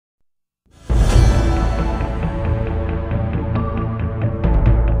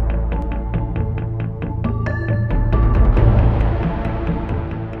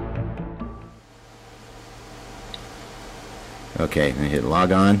Okay, and hit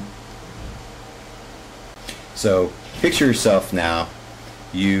log on. So picture yourself now.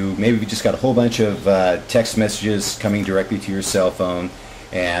 You maybe just got a whole bunch of text messages coming directly to your cell phone,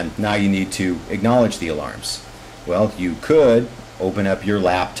 and now you need to acknowledge the alarms. Well, you could open up your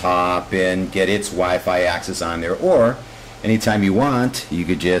laptop and get its Wi-Fi access on there, or anytime you want, you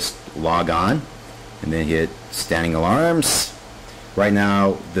could just log on and then hit standing alarms. Right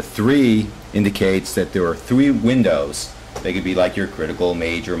now, the 3 indicates that there are 3 windows. They could be like your critical,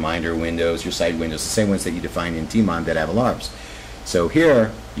 major, minor windows, your side windows, the same ones that you define in TMON that have alarms. So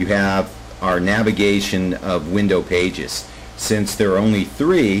here you have our navigation of window pages. Since there are only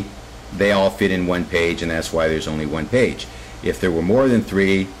 3, they all fit in one page, and that's why there's only one page. If there were more than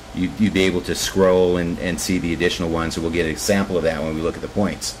 3, you'd be able to scroll and see the additional ones, and we'll get an example of that when we look at the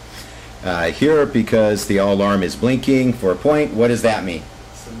points. Here, because the alarm is blinking for a point, what does that mean?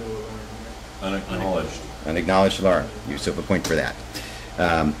 Unacknowledged. Unacknowledged alarm. You still have a point for that.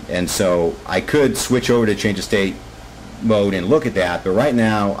 And so I could switch over to change of state mode and look at that, but right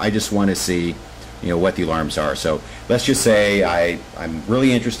now I just want to see what the alarms are. So let's just say I'm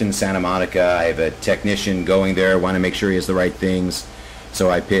really interested in Santa Monica. I have a technician going there, want to make sure he has the right things, so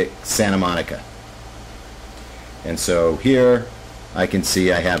I pick Santa Monica. And so here I can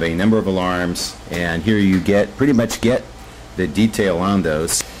see I have a number of alarms, and here you pretty much get the detail on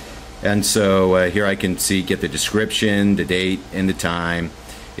those. And so here I can get the description, the date, and the time.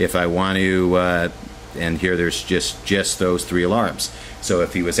 If I want to, and here there's just those 3 alarms. So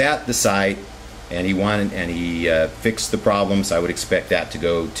if he was at the site and he fixed the problems, I would expect that to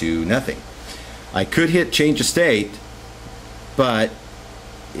go to nothing. I could hit change of state, but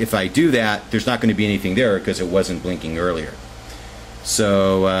if I do that, there's not going to be anything there because it wasn't blinking earlier.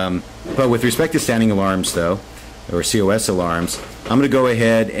 So, but with respect to standing alarms, though, or COS alarms, I'm going to go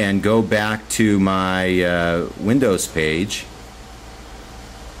ahead and go back to my Windows page.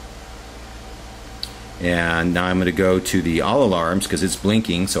 And now I'm going to go to the all alarms because it's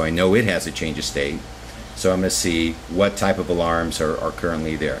blinking, so I know it has a change of state. So I'm going to see what type of alarms are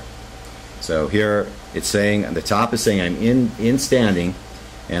currently there. So here it's saying, on the top is saying I'm in standing,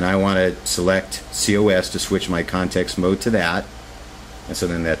 and I want to select COS to switch my context mode to that. And so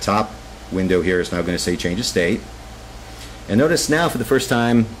then that top window here is now going to say change of state. And notice now for the first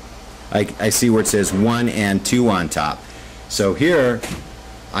time I see where it says 1 and 2 on top. So here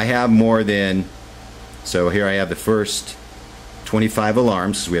I have more than, so here I have the first 25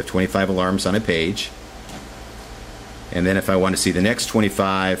 alarms. We have 25 alarms on a page. And then if I want to see the next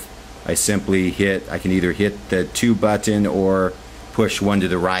 25, I simply I can either hit the 2 button or push 1 to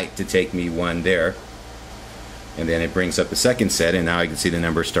the right to take me 1 there. And then it brings up the second set, and now I can see the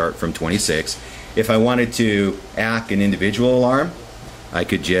numbers start from 26. If I wanted to ack an individual alarm, I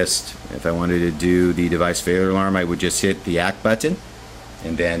could just, if I wanted to do the device failure alarm, I would just hit the ack button,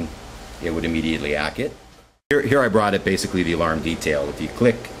 and then it would immediately ack it. Here I brought it basically the alarm detail. If you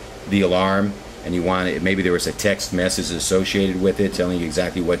click the alarm and you want it, maybe there was a text message associated with it telling you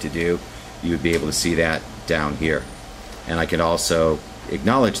exactly what to do, you would be able to see that down here. And I can also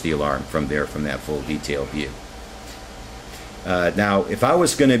acknowledge the alarm from there, from that full detail view. Now, if I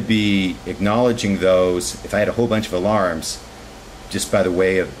was going to be acknowledging those, if I had a whole bunch of alarms, just by the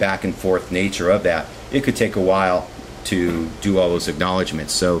way of back and forth nature of that, it could take a while to do all those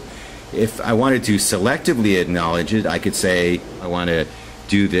acknowledgments. So if I wanted to selectively acknowledge it, I could say I want to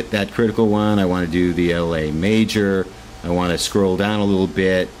do that critical one, I want to do the LA major, I want to scroll down a little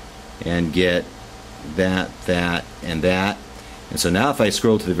bit and get that, and that. And so now if I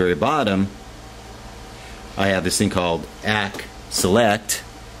scroll to the very bottom, I have this thing called Ack Select,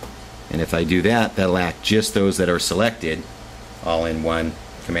 and if I do that, that'll ack just those that are selected all in one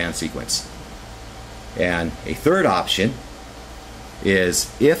command sequence. And a third option is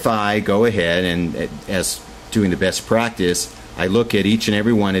if I go ahead and, as doing the best practice, I look at each and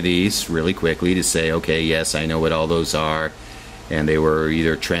every one of these really quickly to say, okay, yes, I know what all those are, and they were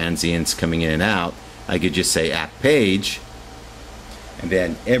either transients coming in and out. I could just say ack page, and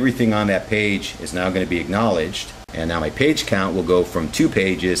then everything on that page is now going to be acknowledged, and now my page count will go from 2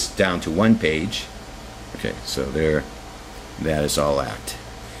 pages down to 1 page. Okay, so there, that is all acked.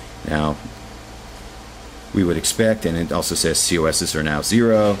 Now we would expect, and it also says COSs are now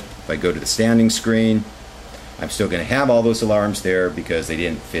 0. If I go to the standing screen, I'm still going to have all those alarms there because they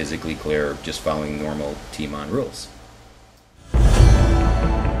didn't physically clear just following normal TMON rules.